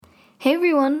Hey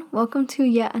everyone, welcome to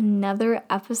yet another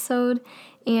episode.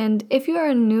 And if you are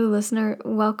a new listener,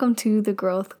 welcome to the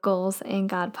Growth Goals and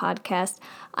God podcast.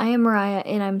 I am Mariah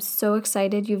and I'm so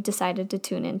excited you've decided to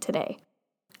tune in today.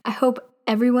 I hope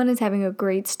everyone is having a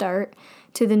great start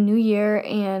to the new year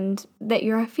and that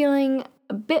you're feeling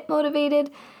a bit motivated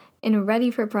and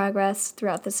ready for progress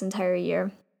throughout this entire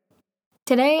year.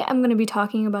 Today, I'm going to be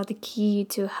talking about the key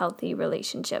to healthy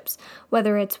relationships,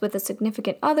 whether it's with a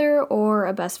significant other or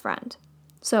a best friend.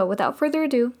 So, without further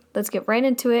ado, let's get right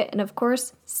into it and, of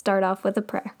course, start off with a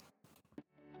prayer.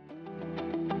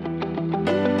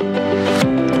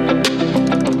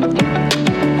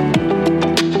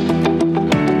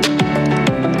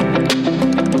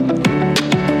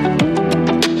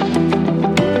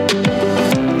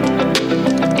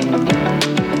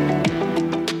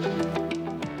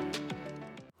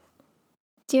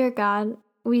 Dear God,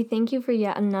 we thank you for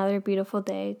yet another beautiful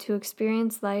day to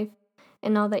experience life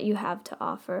and all that you have to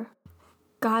offer.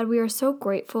 God, we are so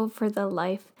grateful for the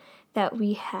life that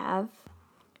we have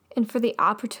and for the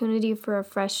opportunity for a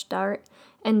fresh start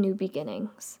and new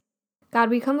beginnings. God,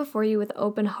 we come before you with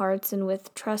open hearts and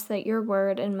with trust that your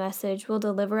word and message will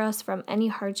deliver us from any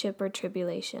hardship or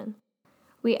tribulation.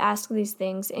 We ask these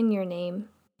things in your name.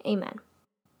 Amen.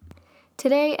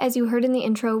 Today, as you heard in the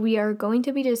intro, we are going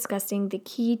to be discussing the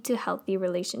key to healthy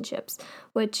relationships,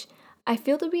 which I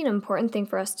feel to be an important thing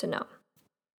for us to know.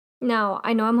 Now,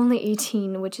 I know I'm only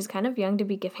 18, which is kind of young to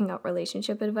be giving out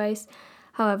relationship advice.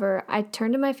 However, I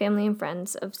turned to my family and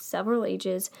friends of several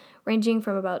ages, ranging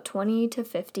from about 20 to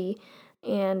 50,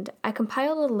 and I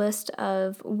compiled a list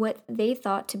of what they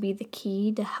thought to be the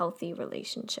key to healthy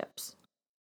relationships.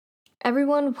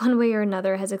 Everyone, one way or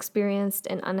another, has experienced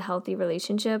an unhealthy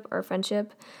relationship or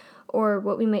friendship, or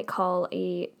what we might call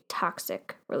a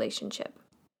toxic relationship.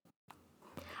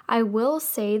 I will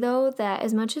say, though, that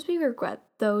as much as we regret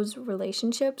those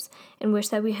relationships and wish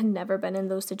that we had never been in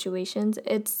those situations,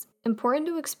 it's important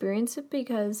to experience it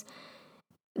because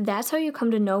that's how you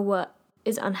come to know what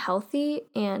is unhealthy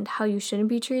and how you shouldn't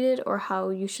be treated or how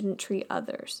you shouldn't treat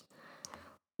others.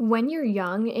 When you're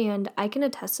young, and I can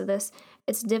attest to this,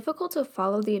 it's difficult to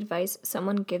follow the advice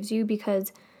someone gives you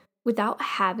because without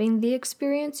having the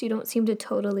experience, you don't seem to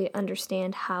totally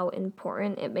understand how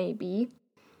important it may be.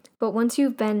 But once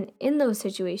you've been in those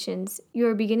situations, you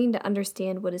are beginning to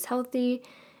understand what is healthy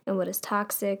and what is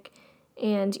toxic,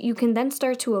 and you can then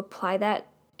start to apply that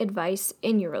advice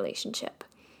in your relationship.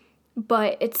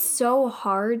 But it's so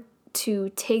hard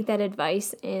to take that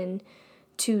advice and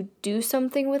to do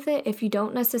something with it if you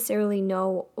don't necessarily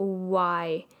know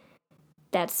why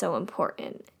that's so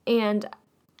important. And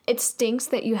it stinks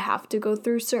that you have to go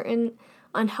through certain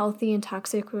unhealthy and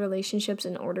toxic relationships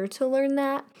in order to learn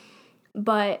that,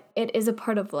 but it is a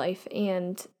part of life,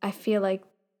 and I feel like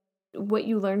what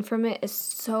you learn from it is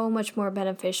so much more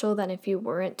beneficial than if you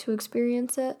weren't to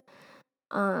experience it.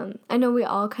 I know we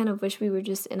all kind of wish we were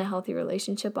just in a healthy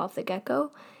relationship off the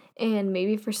get-go, and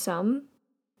maybe for some,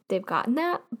 they've gotten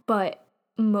that, but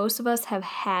most of us have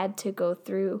had to go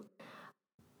through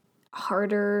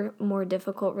harder, more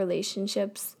difficult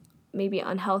relationships, maybe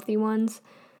unhealthy ones,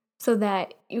 so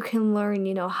that you can learn,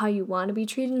 how you want to be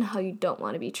treated and how you don't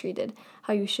want to be treated,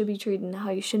 how you should be treated and how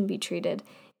you shouldn't be treated,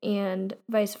 and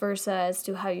vice versa as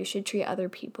to how you should treat other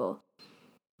people.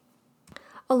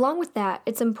 Along with that,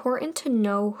 it's important to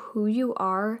know who you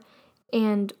are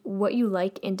and what you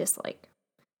like and dislike.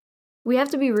 We have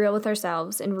to be real with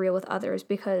ourselves and real with others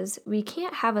because we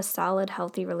can't have a solid,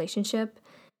 healthy relationship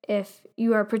if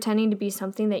you are pretending to be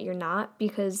something that you're not,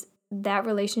 because that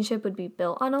relationship would be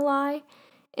built on a lie.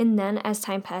 And then as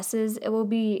time passes, it will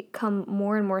become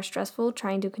more and more stressful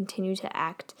trying to continue to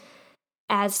act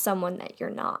as someone that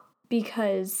you're not,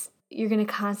 because you're going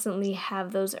to constantly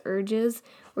have those urges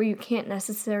where you can't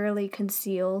necessarily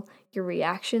conceal your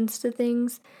reactions to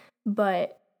things,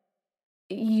 but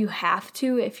you have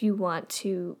to if you want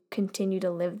to continue to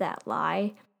live that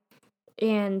lie.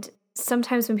 And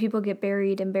sometimes when people get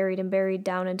buried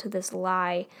down into this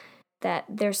lie that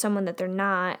they're someone that they're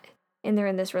not, and they're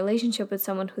in this relationship with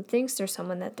someone who thinks they're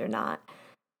someone that they're not,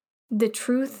 the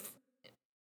truth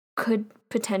could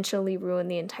potentially ruin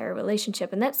the entire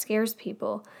relationship, and that scares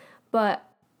people. But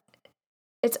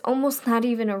it's almost not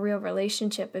even a real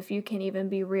relationship if you can even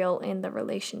be real in the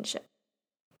relationship.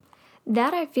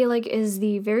 That, I feel like, is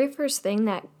the very first thing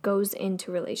that goes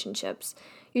into relationships.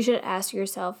 You should ask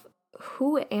yourself,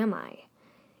 who am I?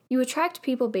 You attract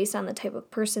people based on the type of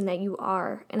person that you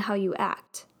are and how you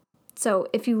act. So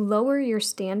if you lower your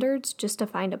standards just to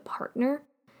find a partner,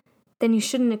 then you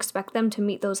shouldn't expect them to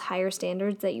meet those higher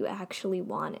standards that you actually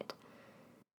wanted.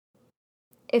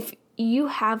 If you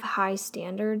have high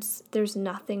standards. There's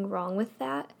nothing wrong with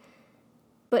that.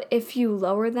 But if you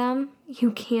lower them,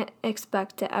 you can't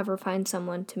expect to ever find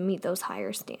someone to meet those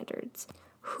higher standards.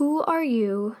 Who are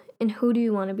you and who do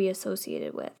you want to be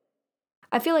associated with?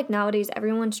 I feel like nowadays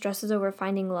everyone stresses over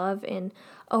finding love and,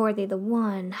 oh, are they the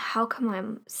one? How come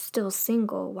I'm still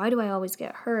single? Why do I always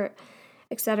get hurt?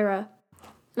 Etc.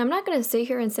 And I'm not going to sit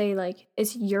here and say, like,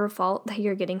 it's your fault that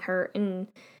you're getting hurt and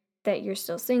that you're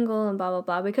still single and blah, blah,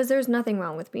 blah, because there's nothing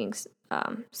wrong with being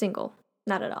single.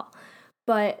 Not at all.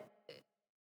 But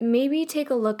maybe take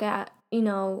a look at,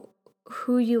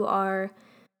 who you are,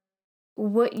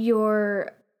 what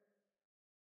you're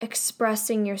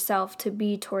expressing yourself to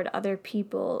be toward other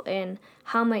people, and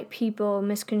how might people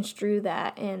misconstrue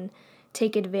that and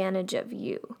take advantage of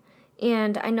you.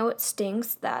 And I know it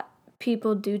stinks that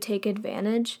people do take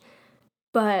advantage,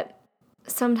 but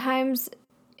sometimes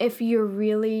if you're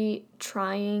really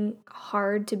trying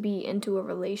hard to be into a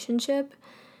relationship,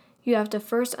 you have to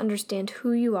first understand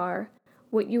who you are,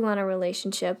 what you want in a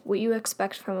relationship, what you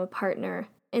expect from a partner,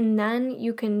 and then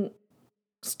you can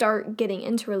start getting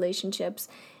into relationships.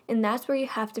 And that's where you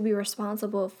have to be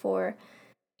responsible for,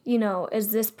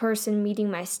 is this person meeting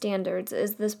my standards?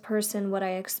 Is this person what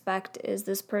I expect? Is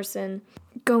this person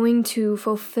going to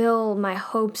fulfill my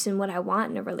hopes and what I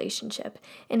want in a relationship?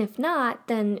 And if not,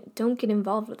 then don't get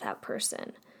involved with that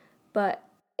person. But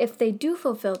if they do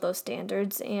fulfill those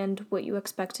standards and what you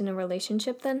expect in a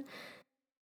relationship, then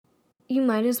you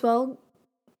might as well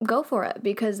go for it,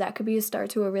 because that could be a start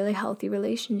to a really healthy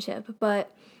relationship.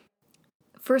 But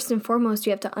first and foremost, you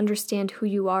have to understand who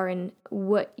you are and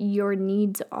what your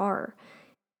needs are.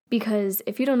 Because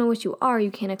if you don't know what you are, you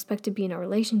can't expect to be in a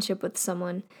relationship with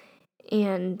someone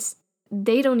and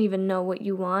they don't even know what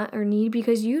you want or need,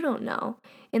 because you don't know.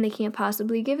 And they can't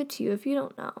possibly give it to you if you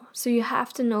don't know. So you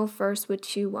have to know first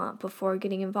what you want before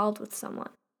getting involved with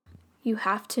someone. You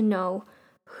have to know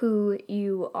who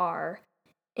you are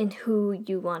and who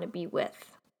you want to be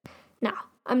with. Now,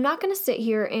 I'm not going to sit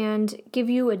here and give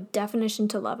you a definition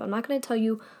to love. I'm not going to tell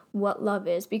you what love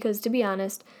is, because to be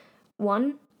honest,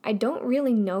 one, I don't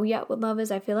really know yet what love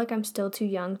is. I feel like I'm still too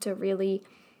young to really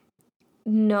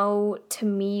know, to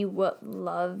me, what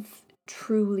love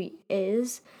truly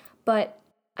is. But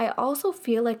I also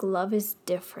feel like love is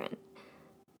different.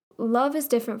 Love is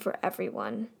different for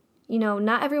everyone.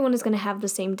 Not everyone is going to have the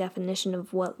same definition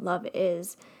of what love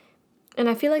is. And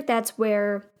I feel like that's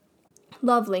where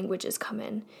love languages come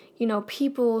in.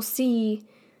 People see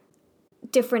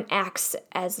different acts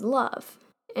as love,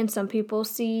 and some people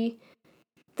see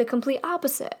the complete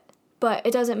opposite. But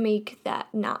it doesn't make that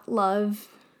not love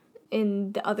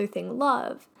and the other thing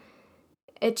love.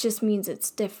 It just means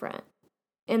it's different.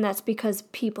 And that's because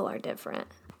people are different.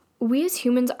 We as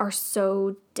humans are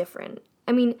so different.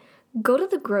 I mean, go to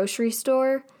the grocery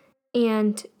store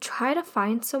and try to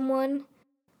find someone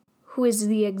who is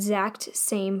the exact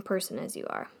same person as you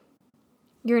are.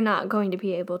 You're not going to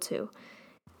be able to.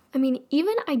 I mean,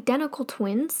 even identical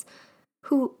twins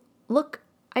who look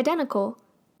identical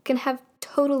can have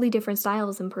totally different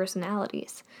styles and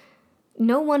personalities.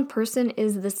 No one person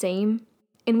is the same,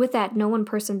 and with that, no one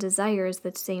person desires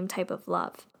the same type of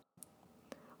love.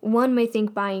 One may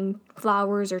think buying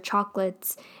flowers or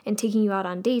chocolates and taking you out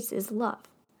on dates is love.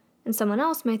 And someone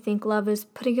else might think love is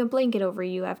putting a blanket over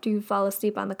you after you fall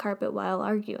asleep on the carpet while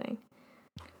arguing.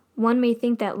 One may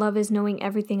think that love is knowing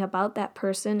everything about that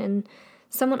person, and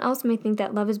someone else may think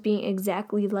that love is being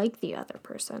exactly like the other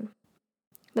person.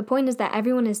 The point is that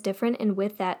everyone is different, and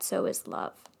with that, so is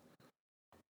love.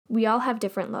 We all have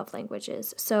different love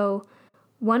languages, so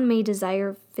one may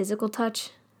desire physical touch,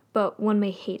 but one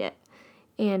may hate it,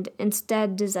 and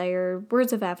instead desire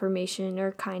words of affirmation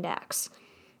or kind acts.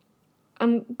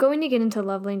 I'm going to get into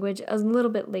love language a little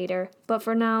bit later, but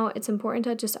for now, it's important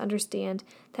to just understand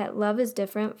that love is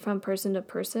different from person to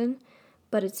person,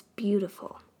 but it's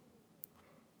beautiful.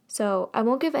 So I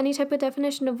won't give any type of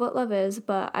definition of what love is,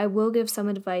 but I will give some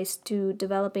advice to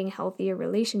developing healthier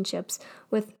relationships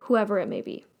with whoever it may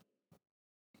be.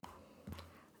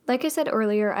 Like I said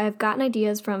earlier, I have gotten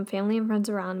ideas from family and friends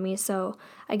around me, so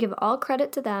I give all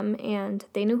credit to them, and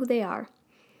they know who they are.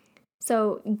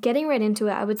 So getting right into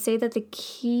it, I would say that the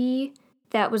key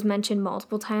that was mentioned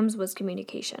multiple times was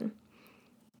communication.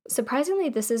 Surprisingly,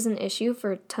 this is an issue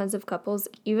for tons of couples,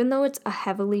 even though it's a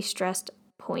heavily stressed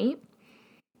point.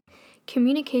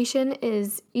 Communication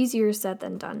is easier said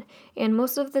than done, and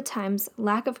most of the times,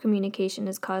 lack of communication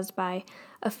is caused by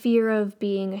a fear of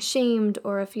being ashamed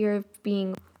or a fear of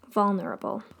being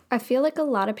vulnerable. I feel like a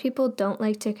lot of people don't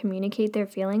like to communicate their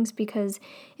feelings because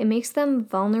it makes them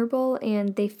vulnerable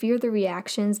and they fear the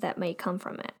reactions that might come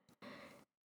from it.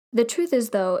 The truth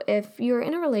is, though, if you're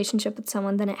in a relationship with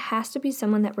someone, then it has to be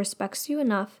someone that respects you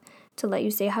enough to let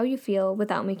you say how you feel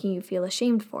without making you feel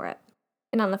ashamed for it.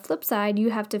 And on the flip side, you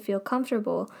have to feel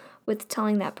comfortable with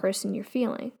telling that person your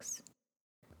feelings.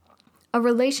 A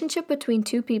relationship between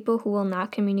two people who will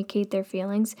not communicate their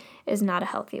feelings is not a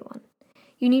healthy one.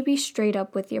 You need to be straight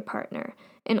up with your partner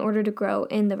in order to grow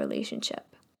in the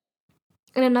relationship.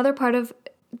 And another part of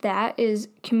that is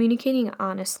communicating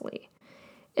honestly.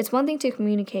 It's one thing to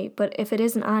communicate, but if it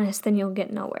isn't honest, then you'll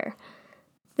get nowhere.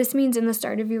 This means in the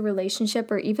start of your relationship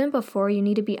or even before, you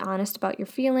need to be honest about your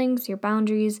feelings, your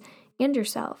boundaries, and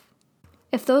yourself.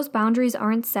 If those boundaries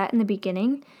aren't set in the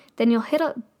beginning, then you'll hit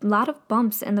a lot of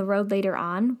bumps in the road later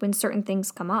on when certain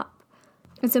things come up.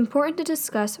 It's important to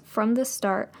discuss from the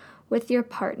start with your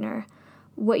partner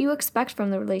what you expect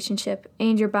from the relationship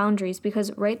and your boundaries,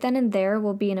 because right then and there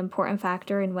will be an important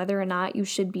factor in whether or not you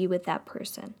should be with that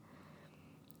person.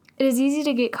 It is easy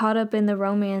to get caught up in the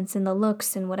romance and the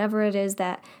looks and whatever it is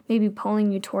that may be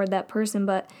pulling you toward that person,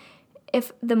 but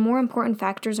if the more important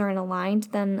factors aren't aligned,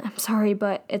 then I'm sorry,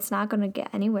 but it's not going to get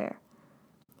anywhere.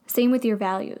 Same with your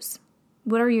values.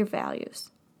 What are your values?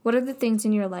 What are the things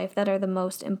in your life that are the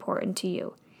most important to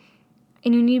you?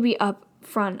 And you need to be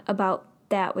upfront about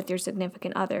that with your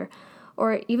significant other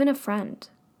or even a friend.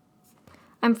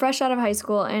 I'm fresh out of high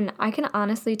school, and I can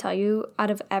honestly tell you,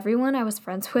 out of everyone I was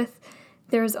friends with,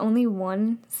 there's only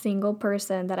one single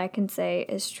person that I can say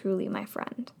is truly my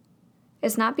friend.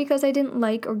 It's not because I didn't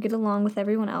like or get along with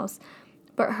everyone else,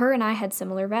 but her and I had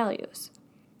similar values.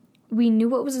 We knew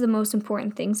what was the most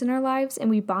important things in our lives, and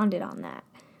we bonded on that.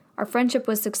 Our friendship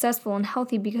was successful and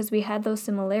healthy because we had those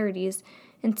similarities,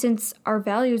 and since our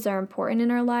values are important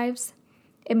in our lives,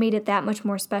 it made it that much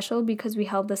more special because we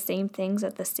held the same things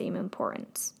at the same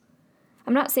importance.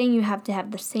 I'm not saying you have to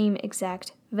have the same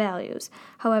exact values.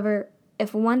 However,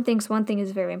 if one thinks one thing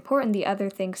is very important, the other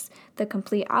thinks the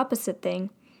complete opposite thing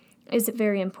is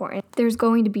very important, there's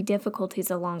going to be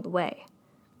difficulties along the way.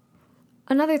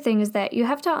 Another thing is that you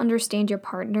have to understand your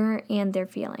partner and their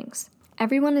feelings.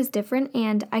 Everyone is different,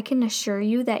 and I can assure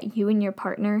you that you and your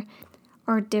partner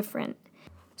are different.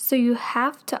 So you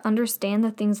have to understand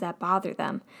the things that bother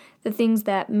them, the things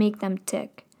that make them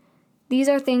tick. These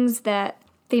are things that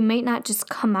they might not just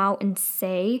come out and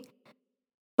say,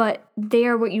 but they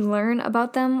are what you learn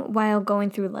about them while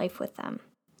going through life with them.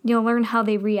 You'll learn how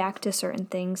they react to certain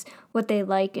things, what they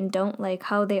like and don't like,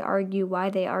 how they argue,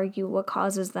 why they argue, what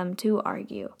causes them to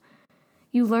argue.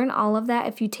 You learn all of that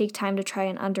if you take time to try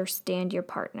and understand your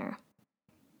partner.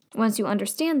 Once you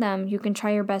understand them, you can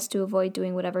try your best to avoid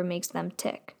doing whatever makes them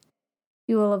tick.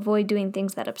 You will avoid doing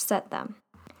things that upset them.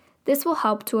 This will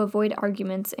help to avoid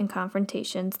arguments and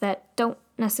confrontations that don't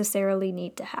necessarily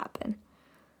need to happen.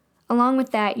 Along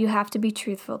with that, you have to be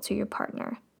truthful to your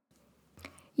partner.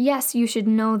 Yes, you should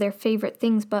know their favorite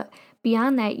things, but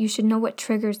beyond that, you should know what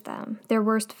triggers them, their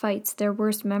worst fights, their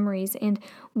worst memories, and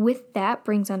with that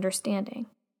brings understanding.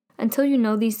 Until you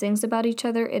know these things about each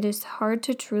other, it is hard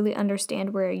to truly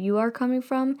understand where you are coming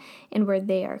from and where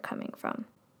they are coming from.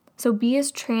 So be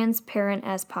as transparent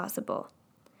as possible.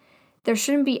 There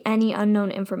shouldn't be any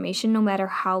unknown information, no matter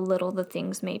how little the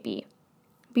things may be.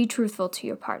 Be truthful to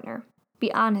your partner.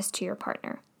 Be honest to your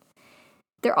partner.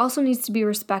 There also needs to be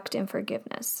respect and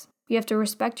forgiveness. You have to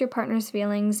respect your partner's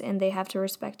feelings, and they have to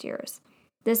respect yours.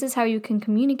 This is how you can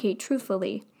communicate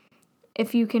truthfully,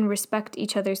 if you can respect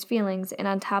each other's feelings, and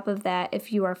on top of that,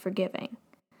 if you are forgiving.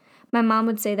 My mom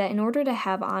would say that in order to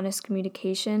have honest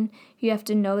communication, you have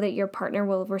to know that your partner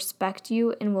will respect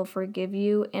you and will forgive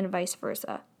you, and vice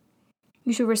versa.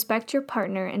 You should respect your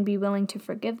partner and be willing to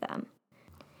forgive them.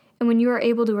 And when you are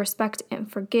able to respect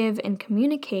and forgive and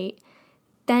communicate,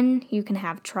 then you can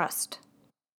have trust.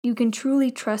 You can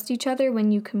truly trust each other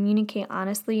when you communicate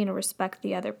honestly and respect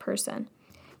the other person.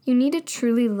 You need to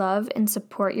truly love and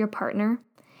support your partner,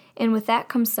 and with that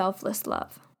comes selfless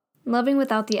love. Loving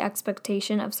without the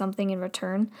expectation of something in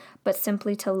return, but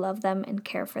simply to love them and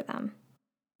care for them.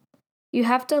 You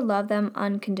have to love them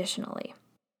unconditionally.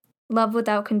 Love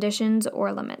without conditions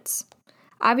or limits.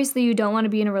 Obviously, you don't want to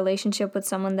be in a relationship with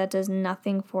someone that does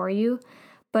nothing for you,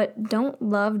 but don't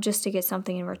love just to get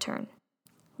something in return.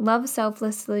 Love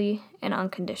selflessly and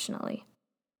unconditionally.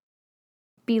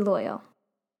 Be loyal.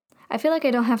 I feel like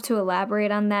I don't have to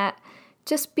elaborate on that.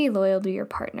 Just be loyal to your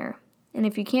partner. And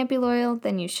if you can't be loyal,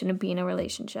 then you shouldn't be in a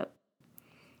relationship.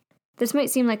 This might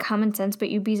seem like common sense, but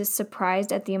you'd be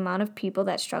surprised at the amount of people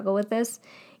that struggle with this.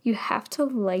 You have to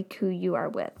like who you are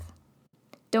with.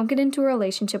 Don't get into a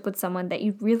relationship with someone that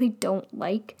you really don't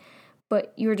like,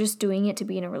 but you're just doing it to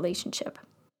be in a relationship.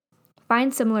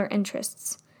 Find similar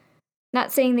interests.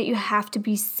 Not saying that you have to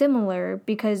be similar,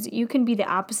 because you can be the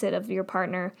opposite of your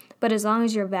partner, but as long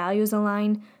as your values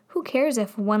align, who cares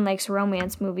if one likes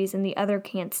romance movies and the other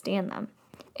can't stand them?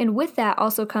 And with that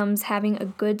also comes having a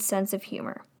good sense of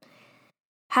humor.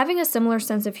 Having a similar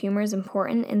sense of humor is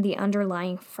important in the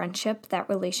underlying friendship that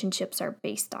relationships are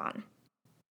based on.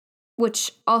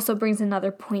 Which also brings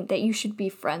another point, that you should be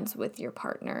friends with your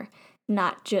partner,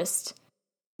 not just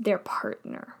their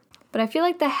partner. But I feel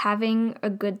like that having a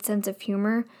good sense of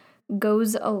humor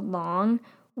goes along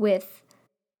with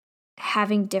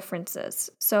having differences.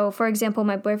 So, for example,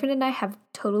 my boyfriend and I have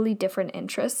totally different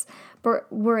interests, but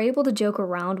we're able to joke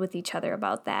around with each other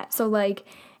about that. So, like,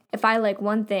 if I like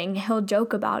one thing, he'll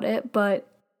joke about it, but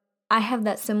I have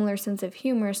that similar sense of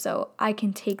humor, so I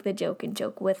can take the joke and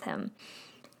joke with him.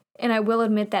 And I will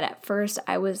admit that at first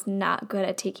I was not good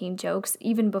at taking jokes,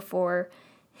 even before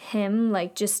him,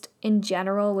 like just in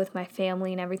general with my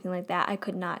family and everything like that. I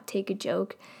could not take a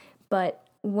joke. But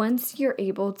once you're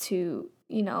able to,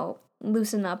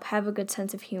 loosen up, have a good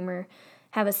sense of humor,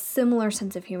 have a similar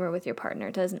sense of humor with your partner,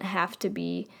 it doesn't have to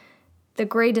be the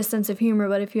greatest sense of humor,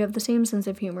 but if you have the same sense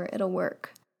of humor, it'll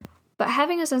work. But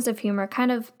having a sense of humor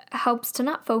kind of helps to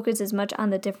not focus as much on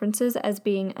the differences as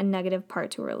being a negative part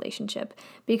to a relationship,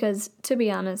 because to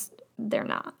be honest, they're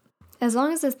not. As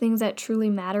long as the things that truly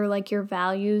matter, like your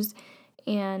values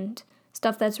and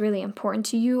stuff that's really important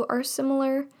to you, are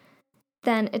similar,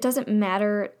 then it doesn't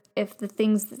matter if the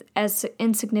things as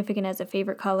insignificant as a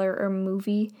favorite color or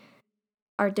movie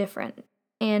are different,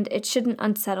 and it shouldn't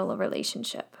unsettle a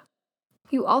relationship.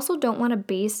 You also don't want to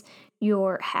base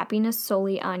your happiness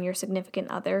solely on your significant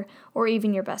other or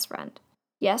even your best friend.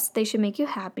 Yes, they should make you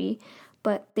happy,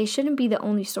 but they shouldn't be the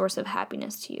only source of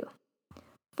happiness to you.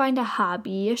 Find a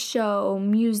hobby, a show,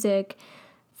 music,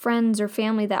 friends, or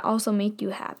family that also make you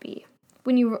happy.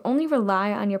 When you only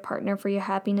rely on your partner for your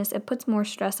happiness, it puts more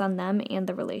stress on them and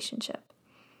the relationship.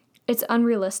 It's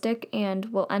unrealistic and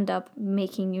will end up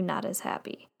making you not as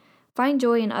happy. Find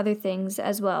joy in other things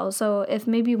as well. So if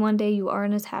maybe one day you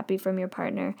aren't as happy from your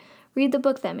partner, read the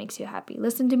book that makes you happy.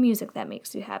 Listen to music that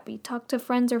makes you happy. Talk to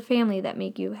friends or family that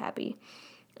make you happy.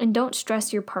 And don't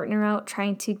stress your partner out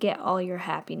trying to get all your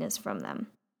happiness from them.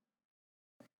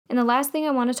 And the last thing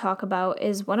I want to talk about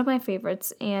is one of my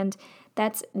favorites, and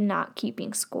that's not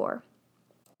keeping score.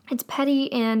 It's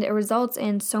petty and it results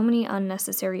in so many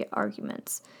unnecessary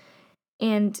arguments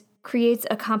and creates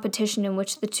a competition in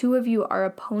which the two of you are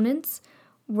opponents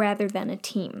rather than a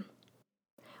team.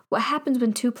 What happens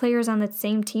when two players on the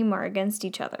same team are against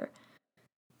each other?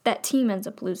 That team ends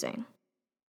up losing.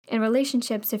 In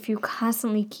relationships, if you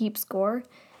constantly keep score,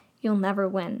 you'll never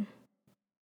win.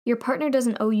 Your partner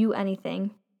doesn't owe you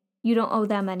anything. You don't owe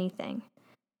them anything.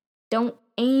 Don't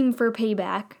aim for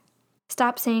payback.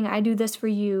 Stop saying, I do this for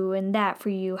you and that for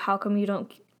you. How come you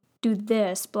don't do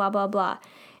this? Blah, blah, blah.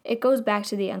 It goes back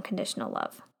to the unconditional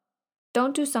love.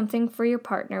 Don't do something for your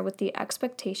partner with the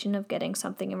expectation of getting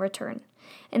something in return,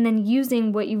 and then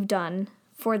using what you've done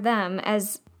for them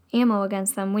as ammo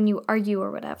against them when you argue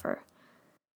or whatever.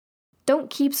 Don't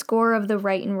keep score of the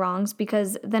right and wrongs,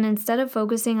 because then instead of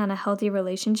focusing on a healthy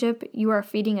relationship, you are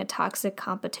feeding a toxic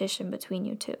competition between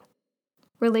you two.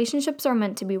 Relationships are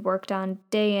meant to be worked on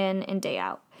day in and day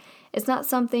out. It's not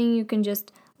something you can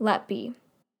just let be.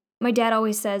 My dad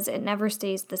always says it never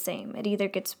stays the same. It either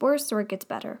gets worse or it gets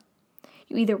better.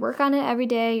 You either work on it every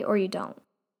day or you don't.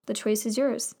 The choice is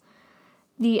yours.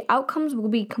 The outcomes will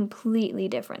be completely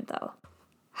different, though.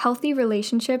 Healthy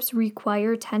relationships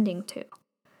require tending to.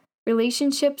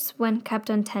 Relationships, when kept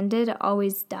untended,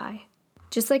 always die.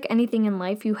 Just like anything in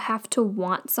life, you have to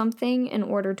want something in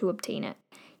order to obtain it.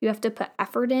 You have to put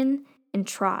effort in and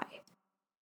try.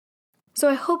 So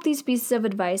I hope these pieces of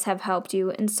advice have helped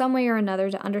you in some way or another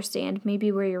to understand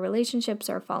maybe where your relationships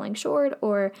are falling short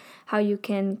or how you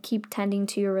can keep tending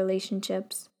to your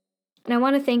relationships. And I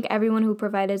want to thank everyone who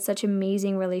provided such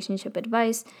amazing relationship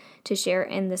advice to share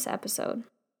in this episode.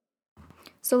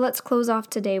 So let's close off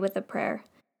today with a prayer.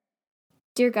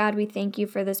 Dear God, we thank you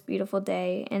for this beautiful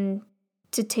day and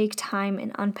to take time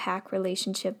and unpack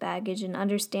relationship baggage and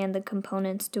understand the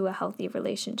components to a healthy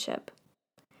relationship.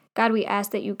 God, we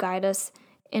ask that you guide us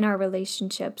in our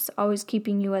relationships, always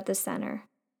keeping you at the center.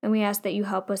 And we ask that you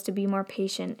help us to be more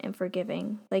patient and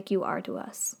forgiving like you are to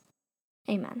us.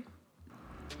 Amen.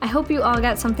 I hope you all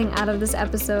got something out of this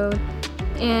episode.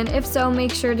 And if so,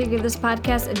 make sure to give this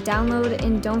podcast a download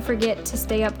and don't forget to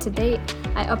stay up to date.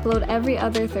 I upload every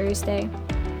other Thursday.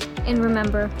 And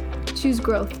remember, choose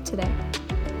growth today.